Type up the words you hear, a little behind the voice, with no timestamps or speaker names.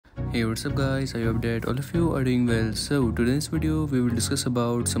Hey, what's up guys, I hope that all of you are doing well. So today's video we will discuss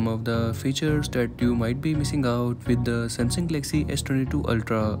about some of the features that you might be missing out with the Samsung Galaxy S22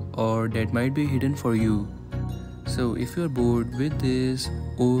 Ultra or that might be hidden for you. So if you are bored with this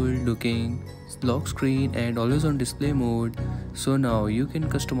old looking lock screen and always on display mode, so now you can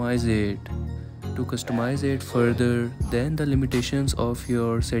customize it. To customize it further than the limitations of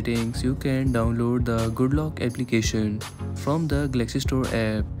your settings, you can download the Good Lock application from the Galaxy Store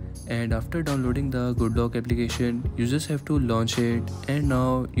app. And after downloading the Good Lock application, you just have to launch it, and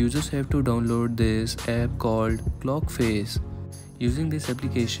now you just have to download this app called Clock Face. Using this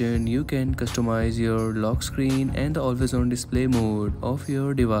application, you can customize your lock screen and the always on display mode of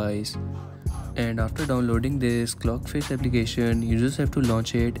your device. And after downloading this Clock Face application, you just have to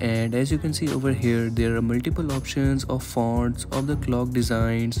launch it, and as you can see over here, there are multiple options of fonts of the clock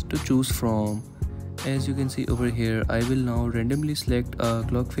designs to choose from. As you can see over here, I will now randomly select a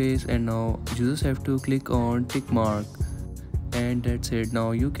clock face, and now you just have to click on tick mark, and that's it. Now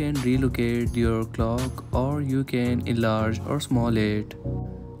you can relocate your clock, or you can enlarge or small it.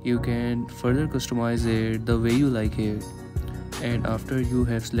 You can further customize it the way you like it. And after you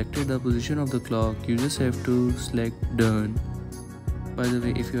have selected the position of the clock, you just have to select done. By the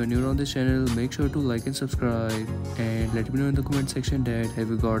way, if you are new on this channel, make sure to like and subscribe, and let me know in the comment section that have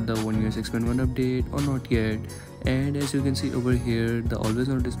you got the One UI 6.1 update or not yet. And as you can see over here, the always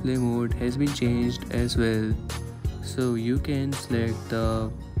on display mode has been changed as well. So you can select the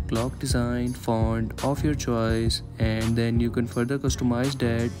clock design font of your choice, and then you can further customize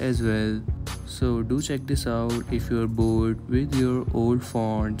that as well. So do check this out if you are bored with your old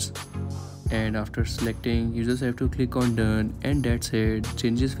fonts. And after selecting, you just have to click on done, and that's it.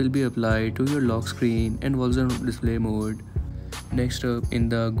 Changes will be applied to your lock screen and always on display mode. Next up, in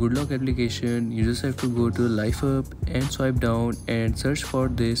the Good Lock application, you just have to go to Life Up and swipe down and search for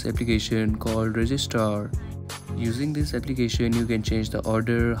this application called Registrar. Using this application, you can change the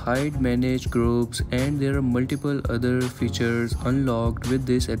order, hide, manage groups, and there are multiple other features unlocked with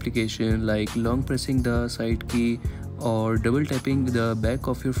this application, like long pressing the side key or double tapping the back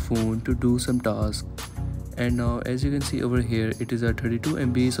of your phone to do some task. And now as you can see over here, it is a 32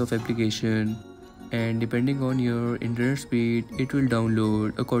 MB of application, and depending on your internet speed, it will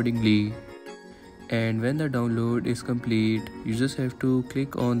download accordingly. And when the download is complete, you just have to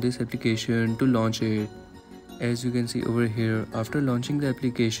click on this application to launch it. As you can see over here, after launching the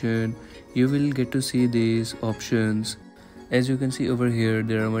application, you will get to see these options. As you can see over here,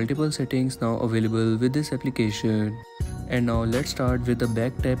 there are multiple settings now available with this application. And now let's start with the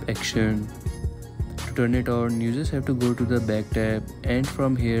back tap action. To turn it on, you just have to go to the back tap, and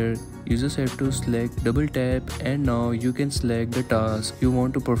from here you just have to select double tap, and now you can select the task you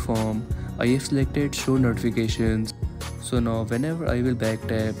want to perform. I have selected show notifications. So now whenever I will back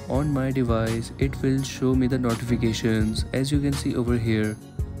tap on my device, it will show me the notifications. As you can see over here,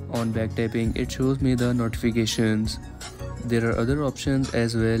 on back tapping it shows me the notifications. There are other options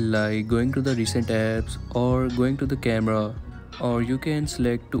as well, like going to the recent apps or going to the camera, or you can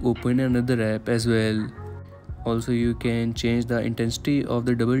select to open another app as well. Also, you can change the intensity of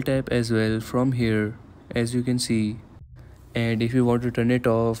the double tap as well from here, as you can see. And if you want to turn it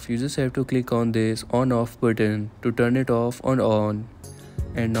off, you just have to click on this on off button to turn it off or on.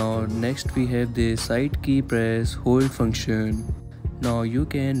 And now next we have this side key press hold function. Now you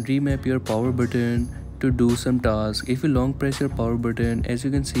can remap your power button to do some tasks. If you long press your power button, as you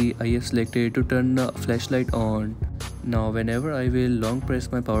can see, I have selected to turn the flashlight on. Now whenever I will long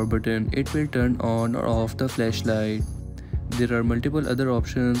press my power button, it will turn on or off the flashlight. There are multiple other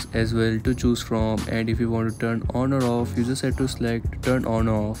options as well to choose from, and if you want to turn on or off, you just have to select turn on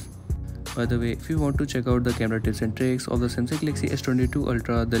off. By the way, if you want to check out the camera tips and tricks of the Samsung Galaxy S22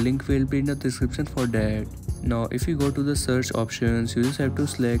 Ultra, the link will be in the description for that. Now if you go to the search options, you just have to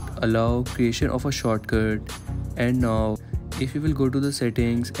select allow creation of a shortcut. And now if you will go to the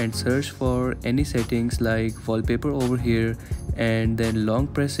settings and search for any settings like wallpaper over here, and then long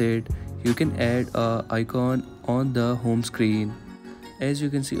press it, you can add a icon on the home screen. As you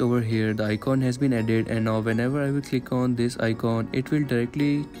can see over here, the icon has been added, and now whenever I will click on this icon, it will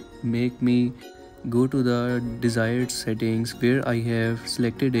directly make me go to the desired settings where I have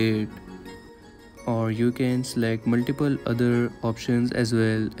selected it. Or you can select multiple other options as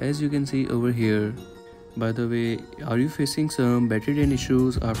well, as you can see over here. By the way, are you facing some battery drain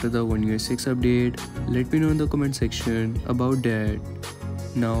issues after the One UI 6 update? Let me know in the comment section about that.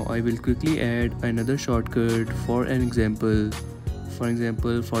 Now I will quickly add another shortcut for an example. For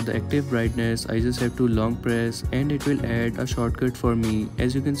example, for the active brightness, I just have to long press and it will add a shortcut for me.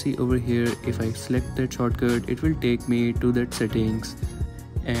 As you can see over here, if I select that shortcut, it will take me to that settings.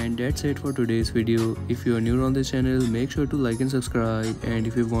 And that's it for today's video. If you are new on this channel, make sure to like and subscribe. And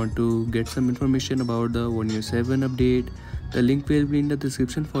if you want to get some information about the 1.7 update, the link will be in the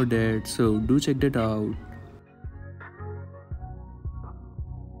description for that, so do check that out.